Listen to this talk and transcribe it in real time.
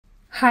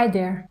Hi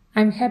there!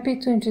 I'm happy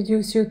to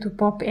introduce you to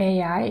Pop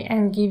AI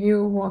and give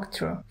you a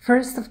walkthrough.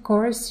 First, of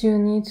course, you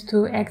need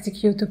to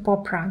execute a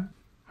pop run.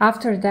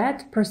 After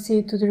that,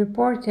 proceed to the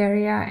report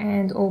area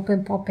and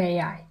open Pop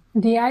AI.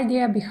 The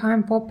idea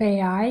behind Pop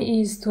AI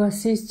is to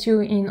assist you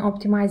in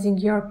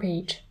optimizing your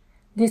page.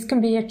 This can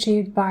be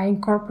achieved by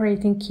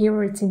incorporating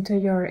keywords into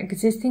your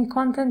existing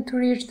content to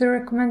reach the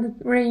recommended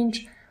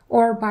range,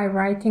 or by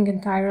writing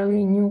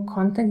entirely new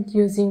content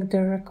using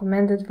the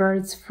recommended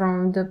words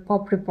from the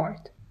Pop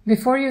report.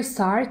 Before you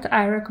start,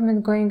 I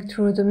recommend going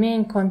through the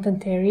main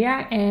content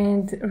area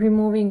and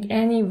removing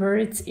any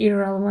words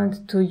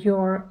irrelevant to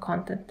your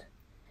content.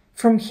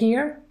 From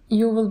here,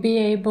 you will be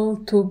able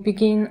to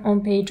begin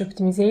on-page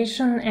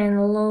optimization and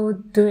allow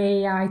the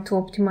AI to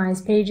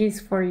optimize pages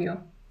for you.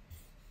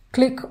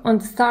 Click on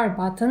the Start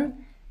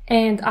button,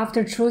 and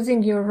after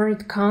choosing your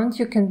word count,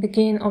 you can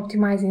begin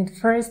optimizing the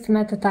first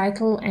meta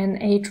title and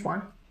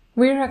H1.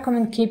 We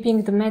recommend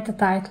keeping the meta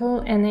title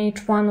and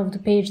H1 of the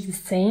page the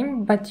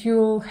same, but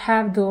you'll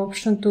have the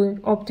option to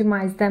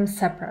optimize them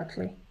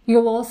separately.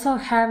 You'll also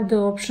have the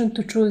option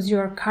to choose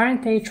your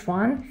current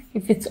H1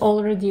 if it's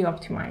already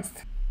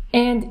optimized.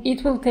 And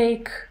it will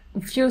take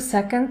a few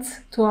seconds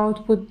to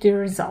output the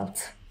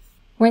results.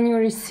 When you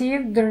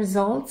receive the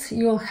results,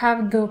 you'll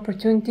have the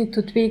opportunity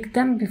to tweak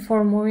them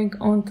before moving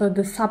on to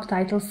the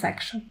subtitle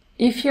section.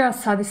 If you are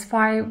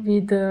satisfied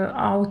with the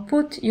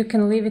output, you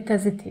can leave it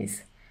as it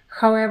is.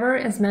 However,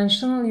 as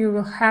mentioned, you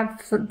will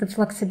have the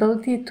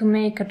flexibility to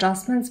make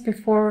adjustments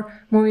before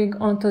moving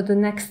on to the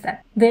next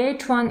step. The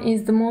H1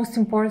 is the most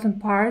important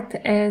part,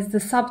 as the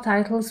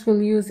subtitles will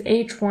use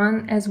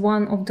H1 as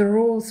one of the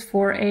rules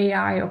for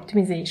AI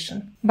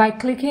optimization. By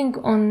clicking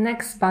on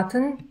Next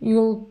button,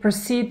 you'll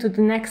proceed to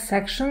the next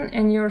section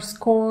and your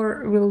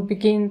score will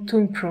begin to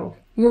improve.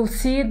 You'll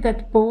see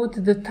that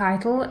both the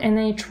title and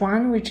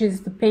H1, which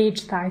is the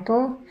page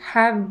title,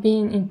 have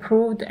been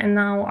improved and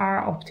now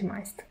are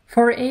optimized.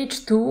 For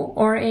H2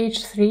 or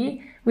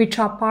H3, which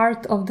are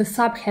part of the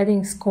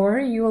subheading score,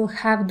 you will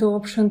have the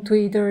option to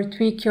either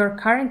tweak your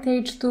current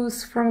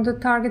H2s from the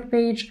target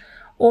page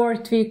or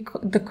tweak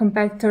the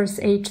competitor's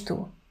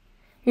H2.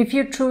 If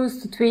you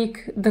choose to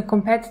tweak the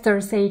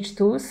competitor's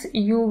H2s,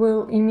 you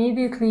will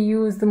immediately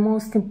use the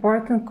most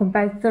important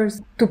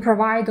competitors to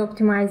provide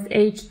optimized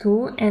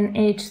H2 and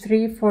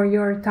H3 for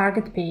your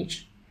target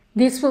page.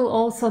 This will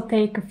also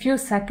take a few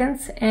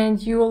seconds and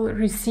you will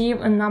receive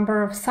a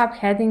number of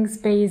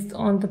subheadings based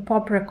on the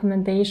Pop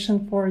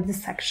recommendation for the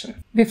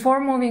section. Before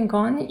moving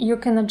on, you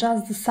can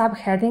adjust the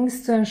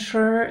subheadings to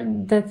ensure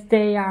that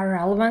they are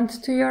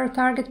relevant to your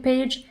target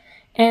page.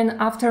 And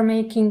after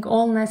making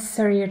all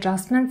necessary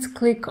adjustments,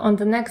 click on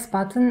the Next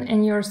button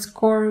and your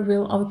score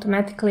will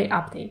automatically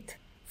update.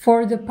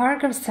 For the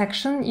paragraph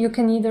section, you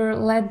can either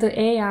let the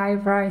AI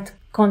write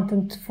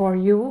content for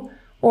you,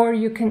 or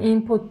you can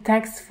input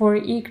text for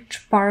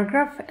each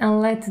paragraph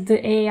and let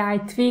the AI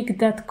tweak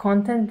that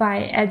content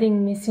by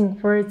adding missing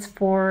words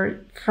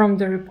from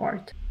the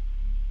report.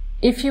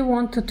 If you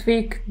want to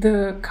tweak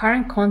the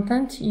current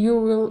content, you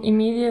will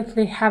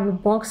immediately have a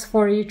box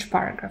for each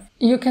paragraph.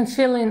 You can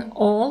fill in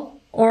all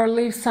or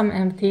leave some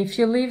empty. If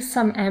you leave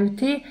some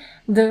empty,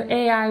 the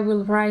AI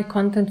will write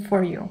content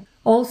for you.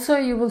 Also,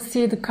 you will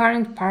see the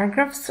current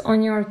paragraphs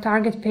on your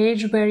target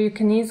page where you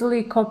can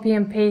easily copy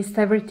and paste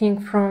everything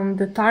from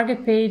the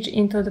target page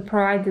into the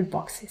provided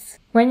boxes.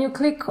 When you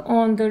click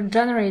on the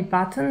Generate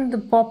button, the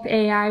Pop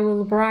AI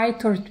will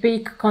write or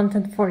tweak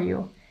content for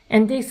you.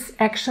 And this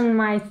action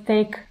might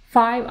take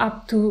 5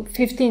 up to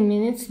 15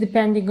 minutes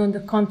depending on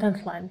the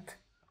content length.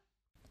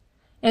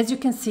 As you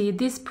can see,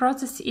 this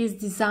process is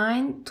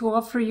designed to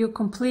offer you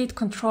complete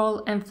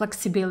control and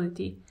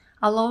flexibility,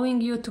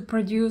 allowing you to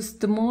produce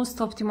the most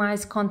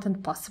optimized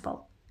content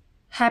possible.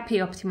 Happy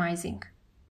optimizing!